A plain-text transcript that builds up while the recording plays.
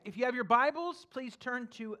If you have your Bibles, please turn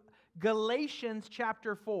to Galatians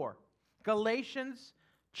chapter 4. Galatians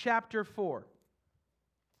chapter 4.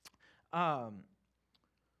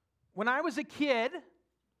 When I was a kid,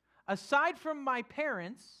 aside from my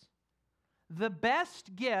parents, the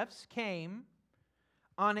best gifts came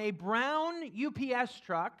on a brown UPS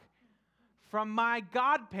truck from my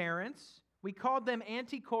godparents. We called them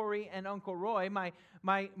Auntie Corey and Uncle Roy, my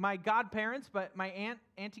godparents, but my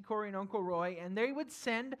Auntie Corey and Uncle Roy, and they would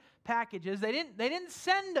send packages. They didn't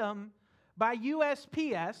send them by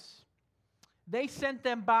USPS. They sent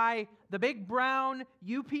them by the big brown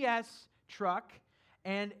UPS truck,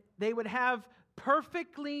 and they would have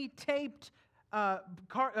perfectly taped a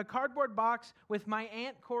cardboard box with my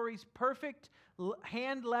Aunt Corey's perfect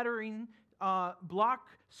hand lettering block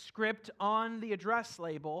script on the address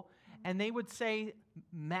label, and they would say,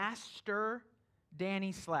 Master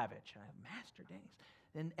Danny Slavich. Master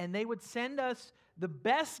Danny. And they would send us the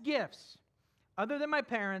best gifts, other than my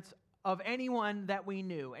parents, of anyone that we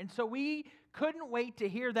knew. And so we couldn't wait to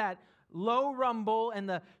hear that low rumble and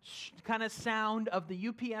the kind of sound of the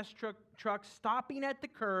UPS truck stopping at the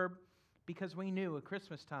curb, because we knew at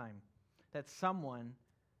Christmas time that someone,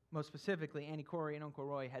 most specifically Auntie Corey and Uncle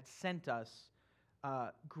Roy, had sent us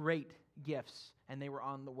great gifts, and they were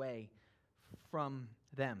on the way from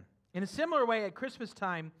them. In a similar way, at Christmas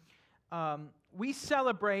time, we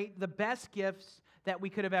celebrate the best gifts that we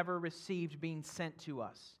could have ever received being sent to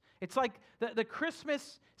us. It's like the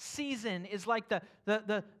Christmas season is like the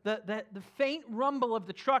faint rumble of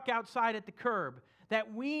the truck outside at the curb,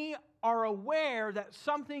 that we are aware that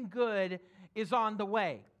something good is on the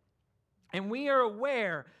way. And we are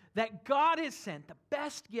aware that God has sent the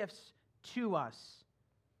best gifts to us.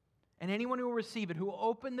 And anyone who will receive it, who will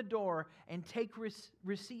open the door and take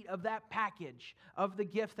receipt of that package, of the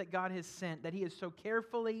gift that God has sent, that He has so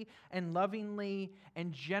carefully and lovingly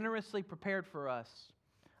and generously prepared for us,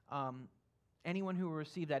 anyone who will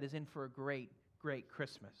receive that is in for a great, great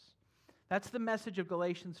Christmas. That's the message of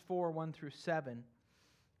Galatians 4, 1 through 7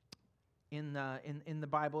 in the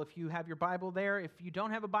Bible. If you have your Bible there, if you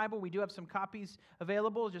don't have a Bible, we do have some copies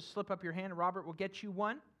available. Just slip up your hand. Robert will get you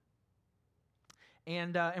one.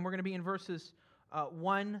 And we're going to be in verses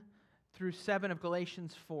 1 through 7 of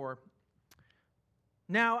Galatians 4.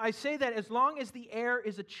 Now, I say that as long as the heir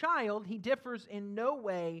is a child, he differs in no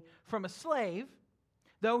way from a slave,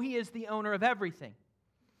 though he is the owner of everything.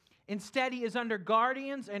 Instead, he is under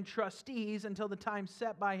guardians and trustees until the time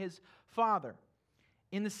set by his father.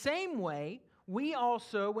 In the same way, we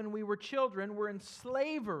also, when we were children, were in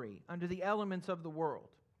slavery under the elements of the world.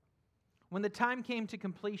 When the time came to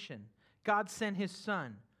completion, God sent His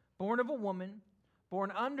Son, born of a woman,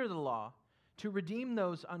 born under the law, to redeem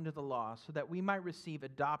those under the law, so that we might receive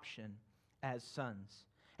adoption as sons.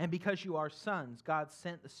 And because you are sons, God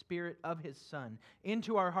sent the Spirit of His Son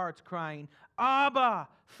into our hearts, crying, Abba,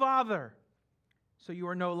 Father! So you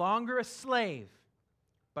are no longer a slave,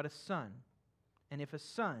 but a son. And if a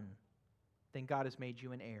son, then God has made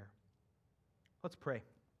you an heir. Let's pray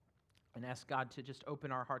and ask God to just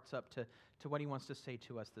open our hearts up to what He wants to say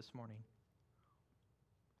to us this morning.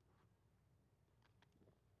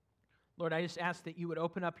 Lord, I just ask that You would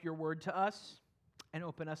open up Your word to us and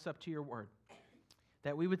open us up to Your word.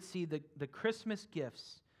 That we would see the Christmas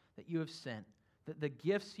gifts that You have sent, the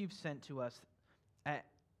gifts You've sent to us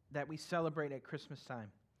that we celebrate at Christmas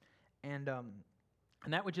time. And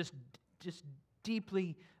that would just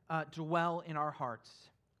deeply dwell in our hearts.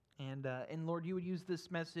 And Lord, You would use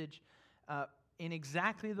this message in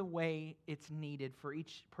exactly the way it's needed for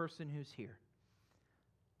each person who's here.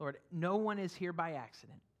 Lord, no one is here by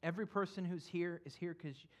accident. Every person who's here is here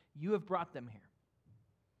because You have brought them here.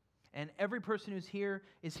 And every person who's here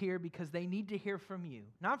is here because they need to hear from You.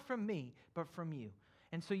 Not from me, but from You.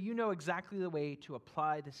 And so You know exactly the way to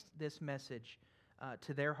apply this message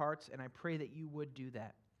to their hearts, and I pray that You would do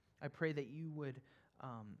that. I pray that You would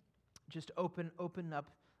just open up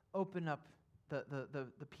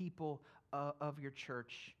the people of Your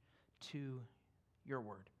church to Your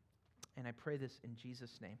word. And I pray this in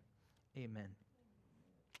Jesus' name. Amen.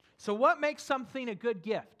 So what makes something a good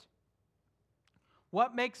gift?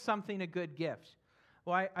 What makes something a good gift?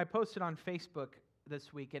 Well, I posted on Facebook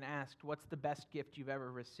this week and asked, what's the best gift you've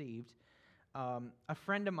ever received? A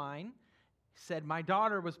friend of mine said, my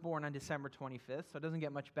daughter was born on December 25th, so it doesn't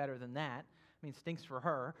get much better than that. I mean, it stinks for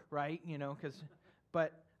her, right? And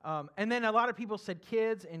then a lot of people said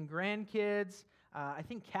kids and grandkids. I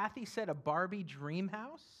think Kathy said a Barbie dream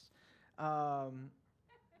house.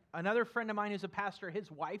 Another friend of mine who's a pastor,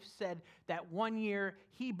 his wife said that one year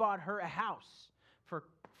he bought her a house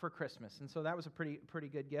for Christmas. And so that was a pretty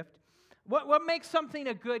good gift. What makes something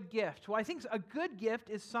a good gift? Well, I think a good gift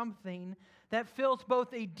is something that fills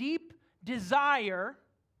both a deep desire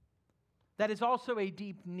that is also a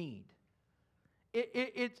deep need.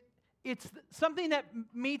 It's something that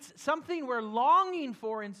meets something we're longing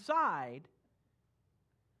for inside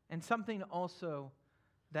and something also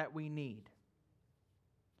that we need.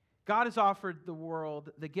 God has offered the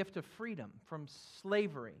world the gift of freedom from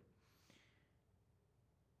slavery.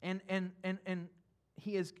 And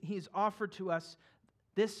He has offered to us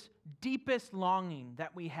this deepest longing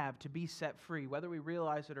that we have to be set free, whether we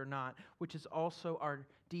realize it or not, which is also our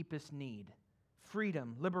deepest need.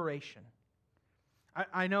 Freedom, liberation.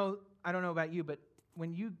 I don't know about you, but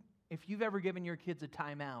if you've ever given your kids a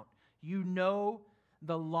timeout, you know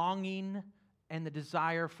the longing and the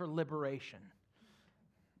desire for liberation.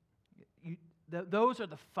 Those are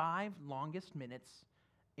the 5 longest minutes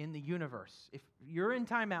in the universe. If you're in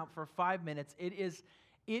timeout for 5 minutes, it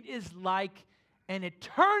is like an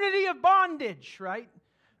eternity of bondage, right?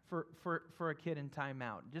 For a kid in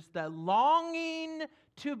timeout. Just the longing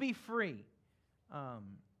to be free.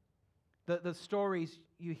 The stories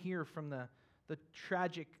you hear from the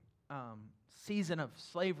tragic season of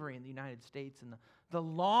slavery in the United States and the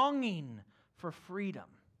longing for freedom.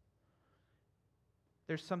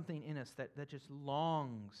 There's something in us that just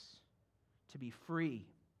longs to be free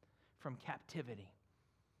from captivity.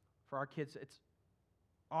 For our kids, it's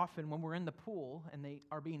often when we're in the pool and they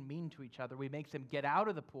are being mean to each other, we make them get out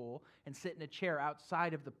of the pool and sit in a chair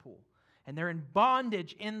outside of the pool. And they're in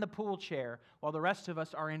bondage in the pool chair while the rest of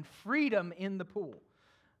us are in freedom in the pool.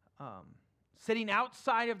 Sitting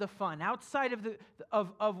outside of the fun, outside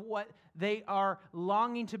of what they are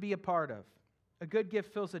longing to be a part of. A good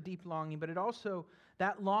gift fills a deep longing, but it also,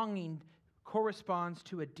 that longing corresponds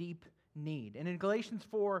to a deep need. And in Galatians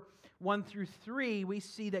 4, 1 through 3, we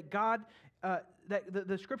see that God, that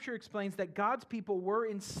the Scripture explains that God's people were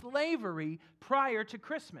in slavery prior to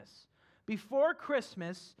Christmas. Before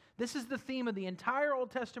Christmas, this is the theme of the entire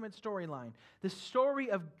Old Testament storyline. The story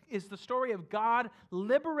of God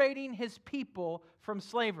liberating His people from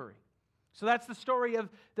slavery. So that's the story of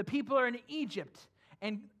the people are in Egypt,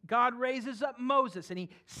 and God raises up Moses, and He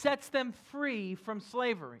sets them free from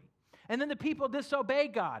slavery. And then the people disobey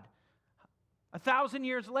God 1,000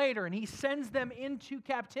 years later, and He sends them into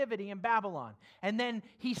captivity in Babylon. And then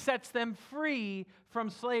He sets them free from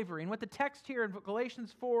slavery. And what the text here in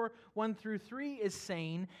Galatians 4, 1 through 3 is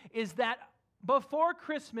saying is that before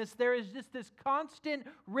Christmas, there is just this constant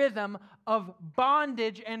rhythm of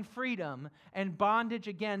bondage and freedom, and bondage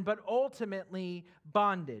again, but ultimately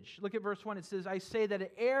bondage. Look at verse 1. It says, I say that an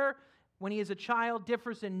heir, when he is a child,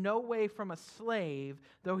 differs in no way from a slave,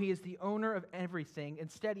 though he is the owner of everything.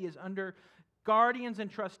 Instead, he is under guardians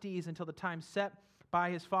and trustees until the time set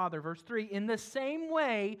by his father. Verse 3, in the same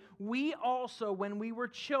way, we also, when we were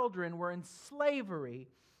children, were in slavery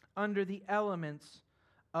under the elements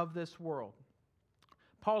of this world.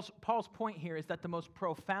 Paul's point here is that the most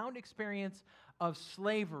profound experience of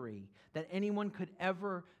slavery that anyone could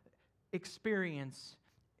ever experience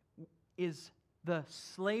is the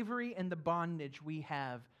slavery and the bondage we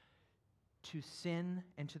have to sin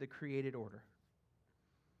and to the created order.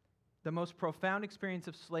 The most profound experience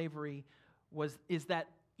of slavery is that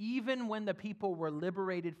even when the people were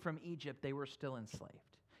liberated from Egypt, they were still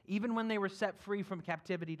enslaved. Even when they were set free from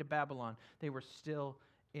captivity to Babylon, they were still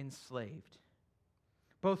enslaved.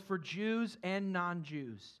 Both for Jews and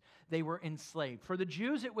non-Jews, they were enslaved. For the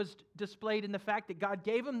Jews, it was displayed in the fact that God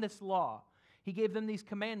gave them this law. He gave them these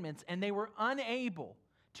commandments, and they were unable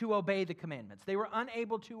to obey the commandments. They were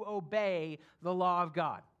unable to obey the law of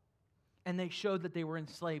God. And they showed that they were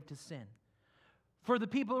enslaved to sin. For the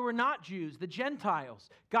people who were not Jews, the Gentiles,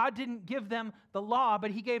 God didn't give them the law,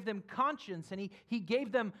 but He gave them conscience, and He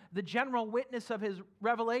gave them the general witness of His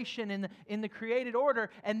revelation in the created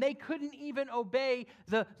order, and they couldn't even obey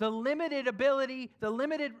the limited ability, the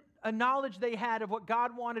limited knowledge they had of what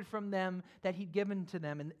God wanted from them that He'd given to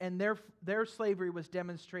them, and their slavery was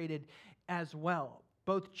demonstrated as well.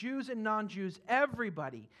 Both Jews and non-Jews,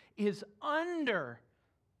 everybody is under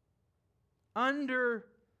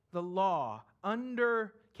the law,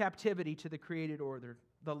 under captivity to the created order.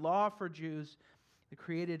 The law for Jews, the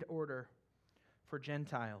created order for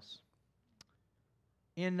Gentiles.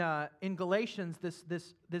 In Galatians,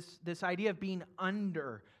 this idea of being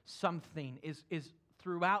under something is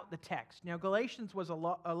throughout the text. Now, Galatians was a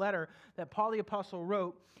letter that Paul the Apostle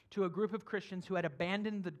wrote to a group of Christians who had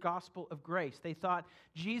abandoned the gospel of grace. They thought,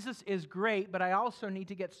 Jesus is great, but I also need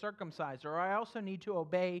to get circumcised, or I also need to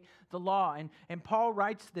obey the law. And Paul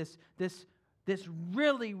writes this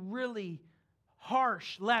really, really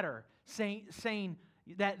harsh letter saying,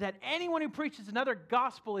 that anyone who preaches another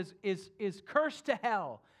gospel is cursed to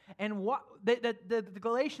hell. And what the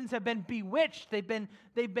Galatians have been bewitched. They've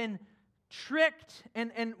been tricked.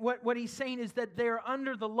 And what he's saying is that they're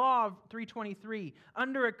under the law of 3:23,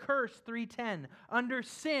 under a curse 3:10, under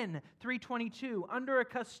sin 3:22, under a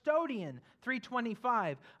custodian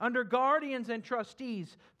 3:25, under guardians and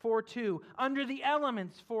trustees 4:2, under the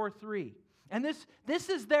elements 4:3. And this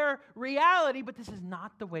is their reality, but this is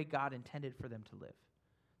not the way God intended for them to live.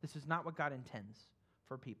 This is not what God intends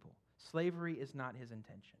for people. Slavery is not his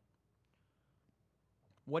intention.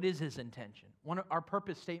 What is his intention? Our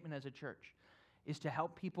purpose statement as a church is to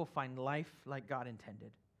help people find life like God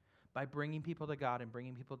intended by bringing people to God and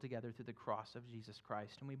bringing people together through the cross of Jesus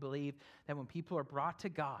Christ. And we believe that when people are brought to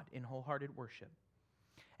God in wholehearted worship,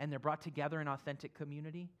 and they're brought together in authentic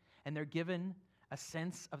community, and they're given a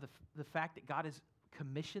sense of the fact that God has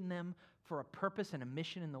commissioned them for a purpose and a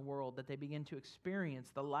mission in the world, that they begin to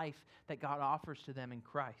experience the life that God offers to them in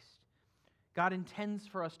Christ. God intends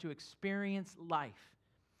for us to experience life.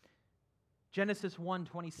 Genesis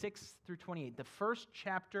 1:26 through 28, the first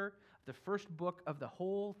chapter, the first book of the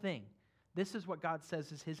whole thing. This is what God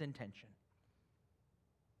says is his intention.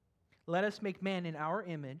 Let us make man in our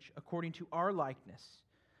image, according to our likeness.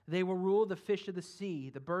 They will rule the fish of the sea,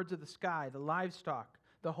 the birds of the sky, the livestock,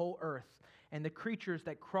 the whole earth, and the creatures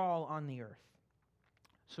that crawl on the earth.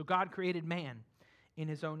 So God created man in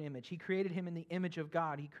his own image. He created him in the image of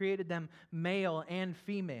God. He created them male and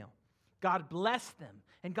female. God blessed them,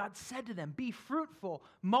 and God said to them, be fruitful,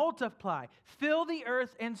 multiply, fill the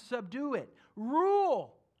earth and subdue it.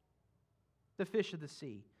 Rule the fish of the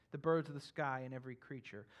sea, the birds of the sky, and every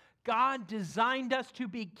creature. God designed us to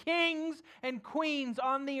be kings and queens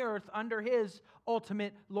on the earth under his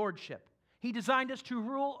ultimate lordship. He designed us to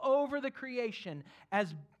rule over the creation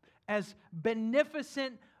as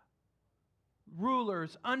beneficent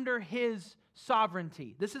rulers under his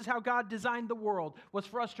sovereignty. This is how God designed the world, was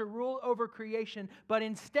for us to rule over creation. But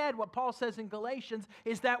instead, what Paul says in Galatians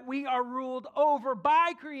is that we are ruled over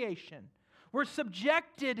by creation. We're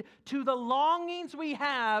subjected to the longings we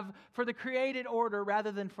have for the created order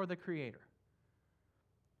rather than for the Creator.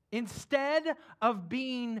 Instead of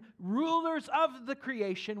being rulers of the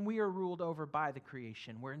creation, we are ruled over by the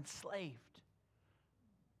creation. We're enslaved.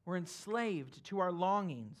 We're enslaved to our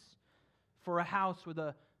longings for a house with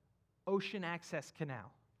an ocean access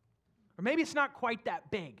canal. Or maybe it's not quite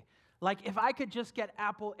that big. Like if I could just get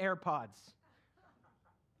Apple AirPods,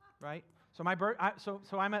 right? So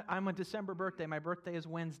I'm a December birthday. My birthday is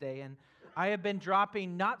Wednesday, and I have been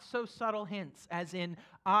dropping not so subtle hints, as in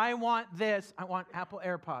I want this. I want Apple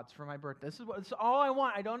AirPods for my birthday. This is all I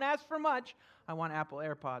want. I don't ask for much. I want Apple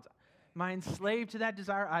AirPods. Am I enslaved to that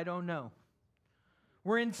desire? I don't know.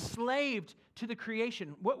 We're enslaved to the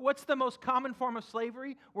creation. What's the most common form of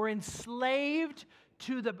slavery? We're enslaved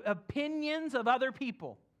to the opinions of other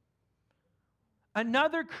people.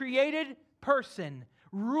 Another created person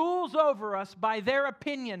rules over us by their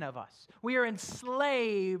opinion of us. We are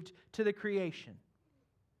enslaved to the creation.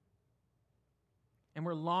 And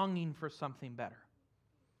we're longing for something better.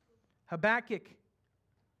 Haggai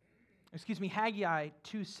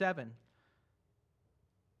 2:7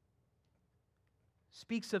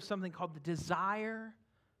 speaks of something called the desire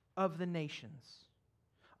of the nations.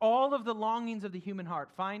 All of the longings of the human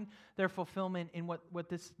heart find their fulfillment in what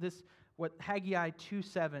Haggai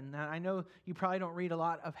 2:7. Now, I know you probably don't read a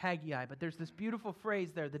lot of Haggai, but there's this beautiful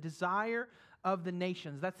phrase there, the desire of the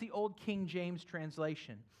nations. That's the old King James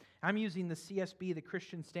translation. I'm using the CSB, the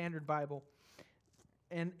Christian Standard Bible,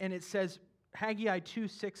 and it says, Haggai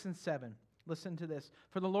 2:6 and 7. Listen to this.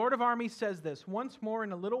 For the Lord of armies says this, once more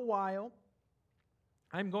in a little while,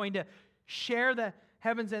 I'm going to share the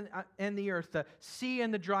heavens and the earth, the sea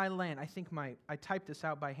and the dry land. I typed this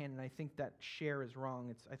out by hand, and I think that share is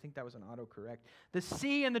wrong. I think that was an autocorrect. The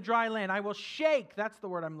sea and the dry land. I will shake, that's the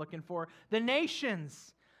word I'm looking for, the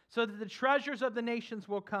nations, so that the treasures of the nations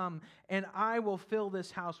will come, and I will fill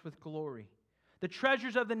this house with glory. The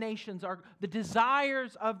treasures of the nations are the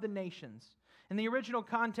desires of the nations. In the original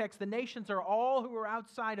context, the nations are all who are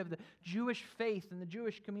outside of the Jewish faith and the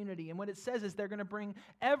Jewish community. And what it says is they're going to bring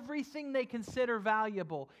everything they consider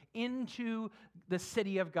valuable into the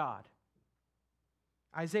city of God.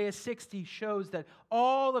 Isaiah 60 shows that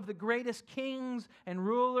all of the greatest kings and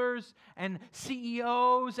rulers and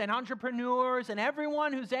CEOs and entrepreneurs and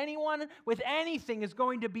anyone with anything is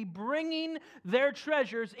going to be bringing their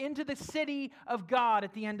treasures into the city of God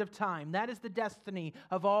at the end of time. That is the destiny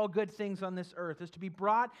of all good things on this earth, is to be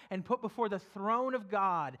brought and put before the throne of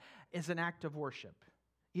God as an act of worship.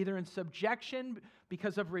 either in subjection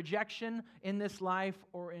because of rejection in this life,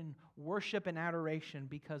 or in worship and adoration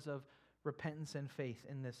because of repentance and faith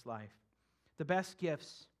in this life. The best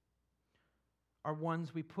gifts are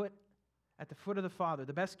ones we put at the foot of the Father.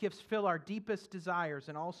 The best gifts fill our deepest desires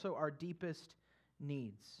and also our deepest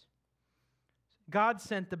needs. God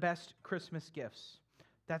sent the best Christmas gifts.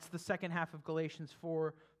 That's the second half of Galatians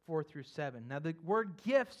 4:4-7. Now, the word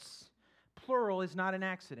gifts, plural, is not an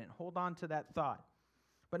accident. Hold on to that thought.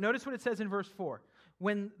 But notice what it says in verse 4.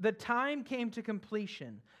 When the time came to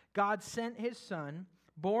completion, God sent His Son,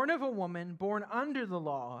 born of a woman, born under the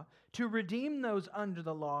law, to redeem those under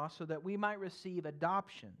the law so that we might receive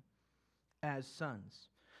adoption as sons.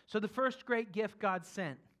 So the first great gift God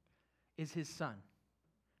sent is His Son.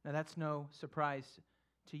 Now that's no surprise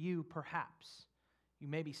to you, perhaps. You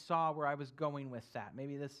maybe saw where I was going with that.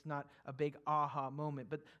 Maybe this is not a big aha moment.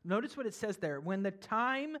 But notice what it says there. When the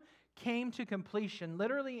time came to completion,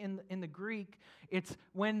 literally in the Greek, it's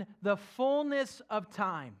when the fullness of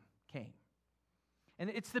time came. And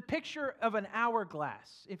it's the picture of an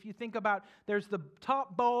hourglass. If you think about, there's the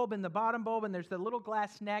top bulb and the bottom bulb, and there's the little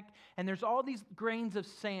glass neck, and there's all these grains of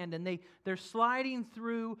sand, and they're sliding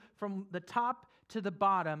through from the top to the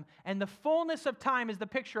bottom. And the fullness of time is the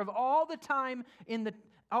picture of all the time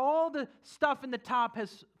all the stuff in the top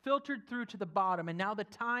has filtered through to the bottom, and now the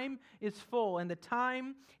time is full, and the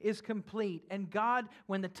time is complete. And God,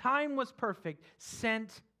 when the time was perfect,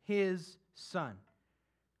 sent His Son.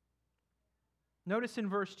 Notice in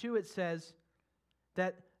verse 2 it says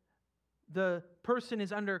that the person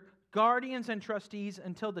is under guardians and trustees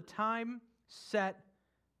until the time set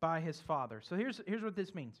by his Father. So here's what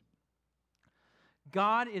this means.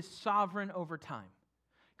 God is sovereign over time.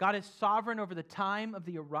 God is sovereign over the time of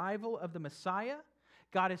the arrival of the Messiah.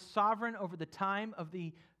 God is sovereign over the time of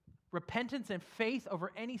the repentance and faith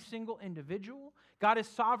over any single individual. God is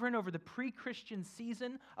sovereign over the pre-Christian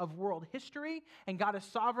season of world history, and God is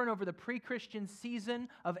sovereign over the pre-Christian season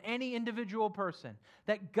of any individual person.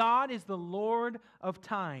 That God is the Lord of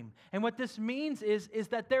time. And what this means is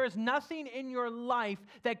that there is nothing in your life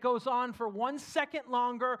that goes on for 1 second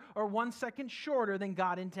longer or 1 second shorter than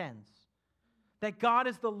God intends. That God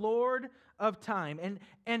is the Lord of time.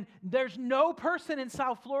 And there's no person in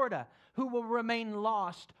South Florida who will remain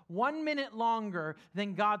lost 1 minute longer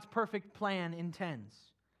than God's perfect plan intends.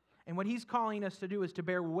 And what He's calling us to do is to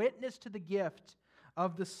bear witness to the gift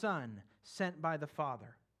of the Son sent by the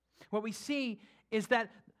Father. What we see is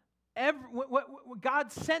that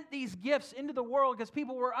God sent these gifts into the world because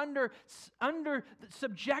people were under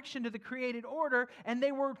subjection to the created order, and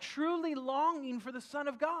they were truly longing for the Son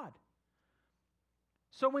of God.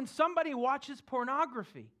 So when somebody watches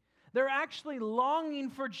pornography, they're actually longing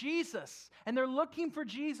for Jesus, and they're looking for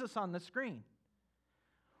Jesus on the screen.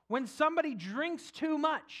 When somebody drinks too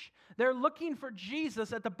much, they're looking for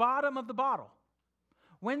Jesus at the bottom of the bottle.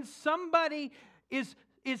 When somebody is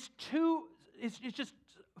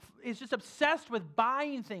just obsessed with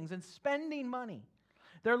buying things and spending money,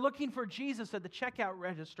 they're looking for Jesus at the checkout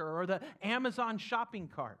register or the Amazon shopping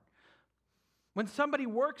cart. When somebody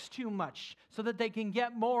works too much so that they can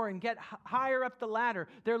get more and get higher up the ladder,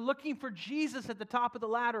 they're looking for Jesus at the top of the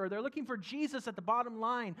ladder, or they're looking for Jesus at the bottom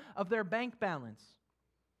line of their bank balance.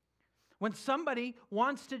 When somebody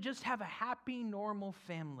wants to just have a happy, normal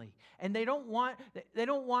family, and they don't want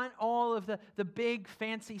all of the big,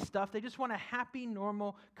 fancy stuff. They just want a happy,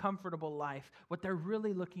 normal, comfortable life. What they're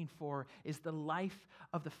really looking for is the life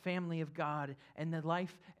of the family of God, and the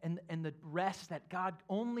life and the rest that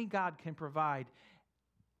only God can provide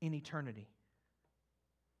in eternity.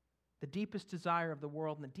 The deepest desire of the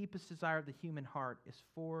world and the deepest desire of the human heart is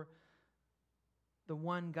for the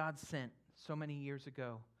one God sent so many years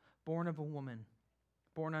ago, born of a woman,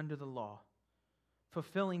 born under the law,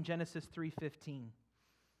 fulfilling Genesis 3:15.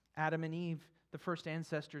 Adam and Eve, the first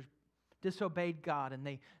ancestors, disobeyed God,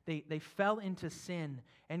 and they fell into sin.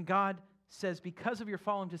 And God says, because of your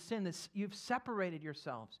fall into sin, you've separated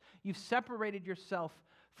yourselves. You've separated yourself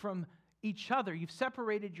from each other. You've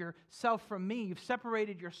separated yourself from me. You've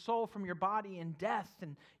separated your soul from your body in death,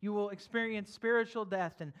 and you will experience spiritual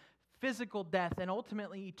death and physical death and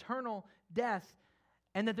ultimately eternal death,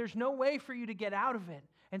 and that there's no way for you to get out of it.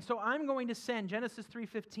 And so I'm going to send, Genesis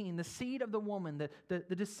 3:15, the seed of the woman,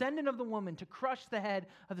 the descendant of the woman, to crush the head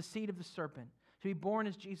of the seed of the serpent, to be born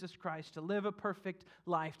as Jesus Christ, to live a perfect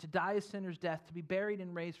life, to die a sinner's death, to be buried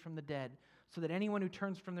and raised from the dead, so that anyone who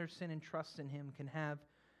turns from their sin and trusts in Him can have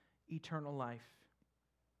eternal life.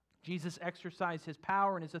 Jesus exercised His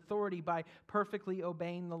power and His authority by perfectly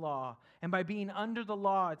obeying the law. And by being under the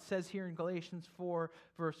law, it says here in Galatians 4,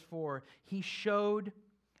 verse 4, He showed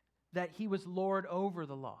that he was Lord over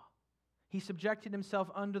the law. He subjected himself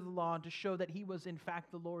under the law to show that he was in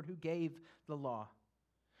fact the Lord who gave the law.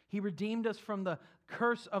 He redeemed us from the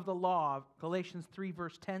curse of the law, Galatians 3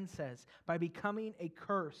 verse 10 says, by becoming a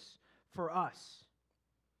curse for us.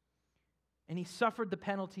 And he suffered the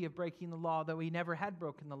penalty of breaking the law, though he never had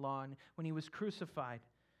broken the law. And when he was crucified,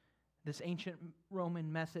 this ancient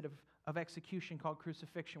Roman method of execution called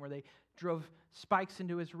crucifixion, where they drove spikes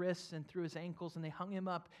into his wrists and through his ankles, and they hung him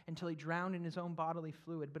up until he drowned in his own bodily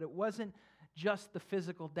fluid. But it wasn't just the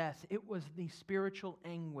physical death. It was the spiritual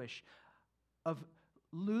anguish of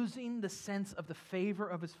losing the sense of the favor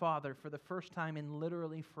of his Father for the first time in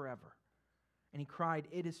literally forever. And he cried,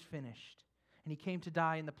 "It is finished." And he came to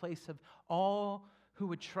die in the place of all who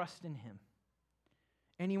would trust in him.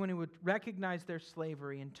 Anyone who would recognize their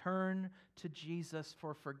slavery and turn to Jesus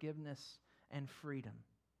for forgiveness and freedom.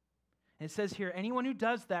 And it says here, anyone who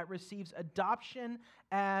does that receives adoption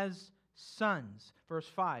as sons. Verse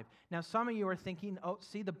 5. Now some of you are thinking, oh,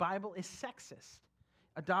 see, the Bible is sexist.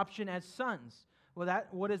 Adoption as sons. Well,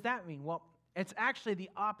 what does that mean? Well, it's actually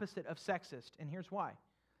the opposite of sexist, and here's why.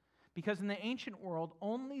 Because in the ancient world,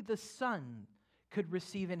 only the son could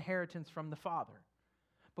receive inheritance from the father.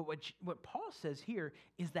 But what Paul says here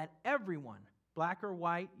is that everyone, black or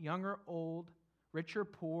white, young or old, rich or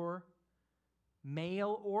poor,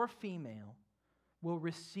 male or female, will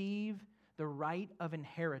receive the right of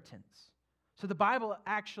inheritance. So the Bible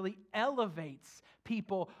actually elevates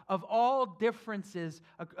people of all differences,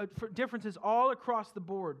 differences all across the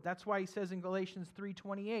board. That's why he says in Galatians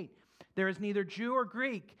 3:28, there is neither Jew or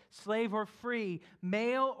Greek, slave or free,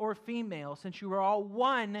 male or female, since you are all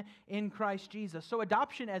one in Christ Jesus. So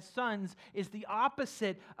adoption as sons is the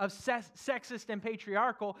opposite of sexist and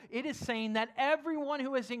patriarchal. It is saying that everyone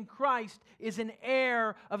who is in Christ is an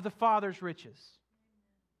heir of the Father's riches.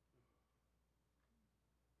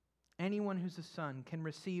 Anyone who's a son can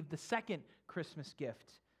receive the second Christmas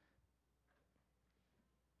gift.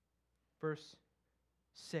 Verse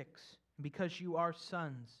 6, because you are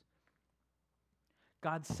sons,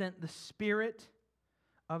 God sent the Spirit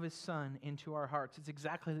of His Son into our hearts. It's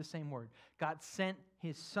exactly the same word. God sent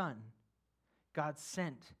His Son. God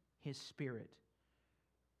sent His Spirit.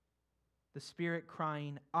 The Spirit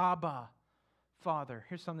crying, Abba, Father.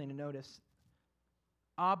 Here's something to notice.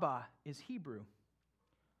 Abba is Hebrew.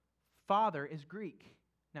 Father is Greek.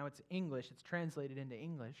 Now it's English. It's translated into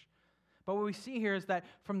English. But what we see here is that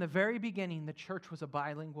from the very beginning, the church was a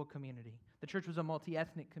bilingual community. The church was a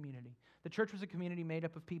multi-ethnic community. The church was a community made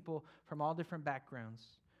up of people from all different backgrounds,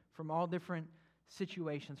 from all different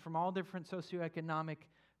situations, from all different socioeconomic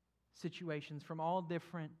situations, from all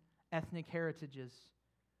different ethnic heritages.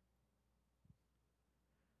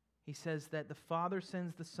 He says that the Father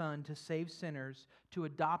sends the Son to save sinners, to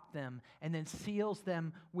adopt them, and then seals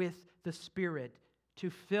them with the Spirit to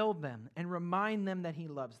fill them and remind them that He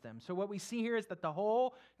loves them. So what we see here is that the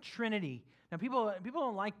whole Trinity. Now people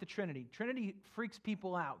don't like the Trinity. Trinity freaks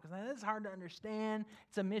people out because it's hard to understand.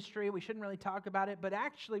 It's a mystery. We shouldn't really talk about it. But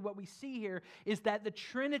actually what we see here is that the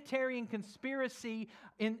Trinitarian conspiracy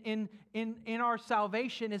in our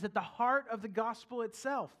salvation is at the heart of the gospel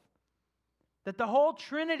itself. That the whole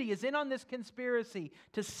Trinity is in on this conspiracy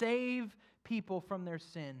to save people from their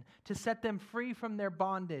sin, to set them free from their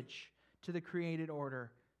bondage to the created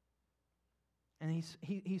order. And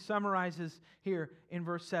he summarizes here in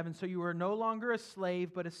verse 7, so you are no longer a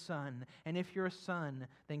slave but a son, and if you're a son,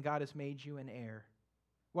 then God has made you an heir.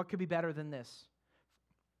 What could be better than this?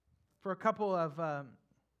 For a couple of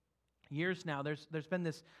years now, there's been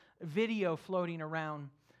this video floating around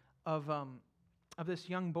of this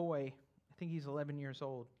young boy. I think he's 11 years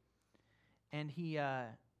old, and he's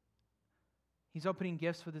opening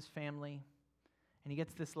gifts with his family. And he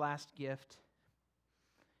gets this last gift,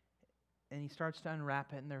 and he starts to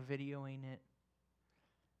unwrap it, and they're videoing it.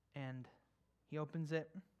 And he opens it,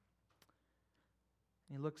 and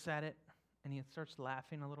he looks at it, and he starts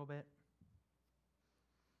laughing a little bit.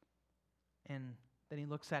 And then he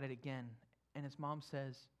looks at it again, and his mom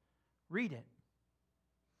says, "Read it."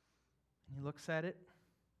 And he looks at it,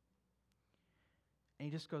 and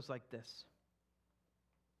he just goes like this.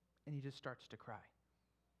 And he just starts to cry.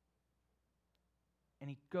 And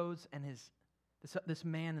he goes, and this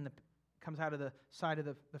man comes out of the side of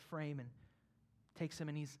the frame and takes him,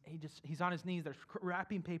 and he's on his knees. There's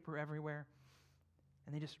wrapping paper everywhere,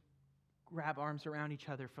 and they just grab arms around each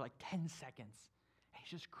other for like 10 seconds. And he's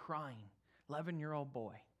just crying, 11-year-old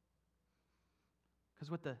boy. Because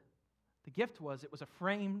what the gift was, it was a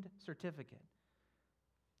framed certificate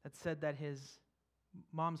that said that his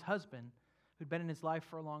mom's husband, who'd been in his life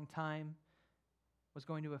for a long time, was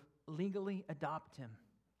going to legally adopt him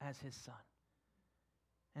as his son.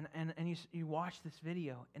 And you watch this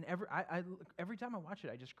video, and every time I watch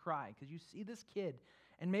it, I just cry, because you see this kid,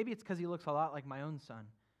 and maybe it's because he looks a lot like my own son,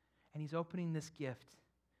 and he's opening this gift,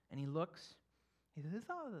 and he looks, he says,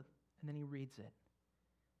 "Oh," and then he reads it,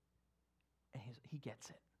 and he gets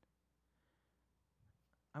it.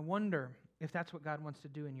 I wonder if that's what God wants to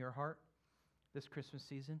do in your heart this Christmas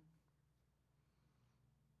season.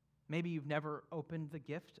 Maybe you've never opened the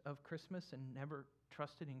gift of Christmas and never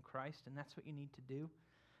trusted in Christ, and that's what you need to do.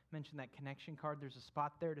 I mentioned that connection card. There's a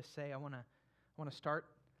spot there to say, I want to start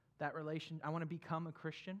that relation. I want to become a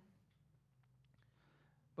Christian.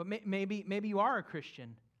 But maybe you are a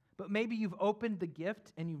Christian, but maybe you've opened the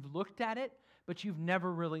gift and you've looked at it, but you've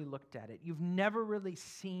never really looked at it. You've never really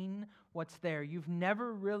seen what's there. You've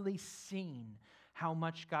never really seen how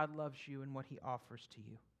much God loves you and what he offers to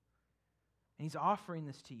you. And he's offering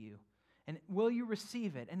this to you. And will you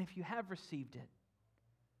receive it? And if you have received it,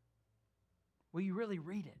 will you really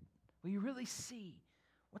read it? Will you really see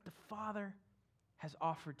what the Father has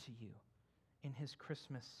offered to you in his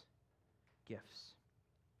Christmas gifts?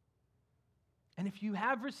 And if you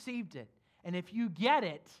have received it, and if you get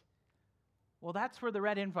it, well, that's where the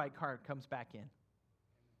red invite card comes back in.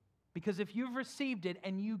 Because if you've received it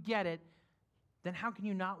and you get it, then how can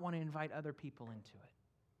you not want to invite other people into it?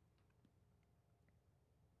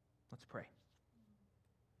 Let's pray.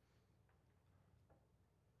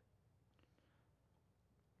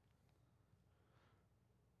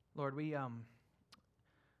 Lord, we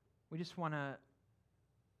just want to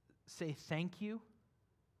say thank you.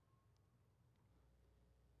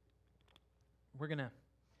 We're gonna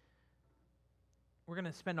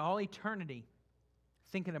spend all eternity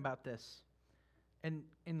thinking about this and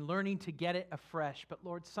learning to get it afresh. But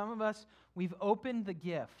Lord, some of us, we've opened the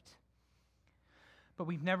gift, but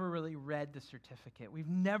we've never really read the certificate. We've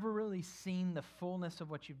never really seen the fullness of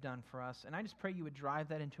what you've done for us. And I just pray you would drive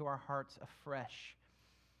that into our hearts afresh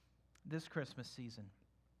this Christmas season.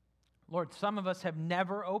 Lord, some of us have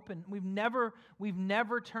never opened, we've never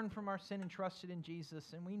turned from our sin and trusted in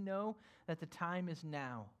Jesus, and we know that the time is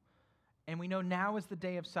now. And we know now is the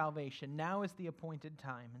day of salvation. Now is the appointed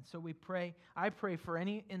time. And so I pray for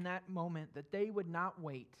any in that moment that they would not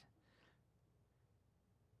wait.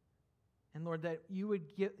 And Lord, that you would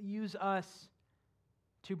use us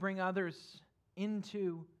to bring others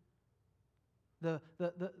into the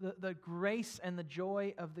grace and the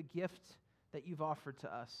joy of the gift that you've offered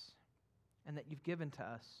to us and that you've given to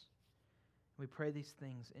us. We pray these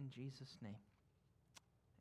things in Jesus' name.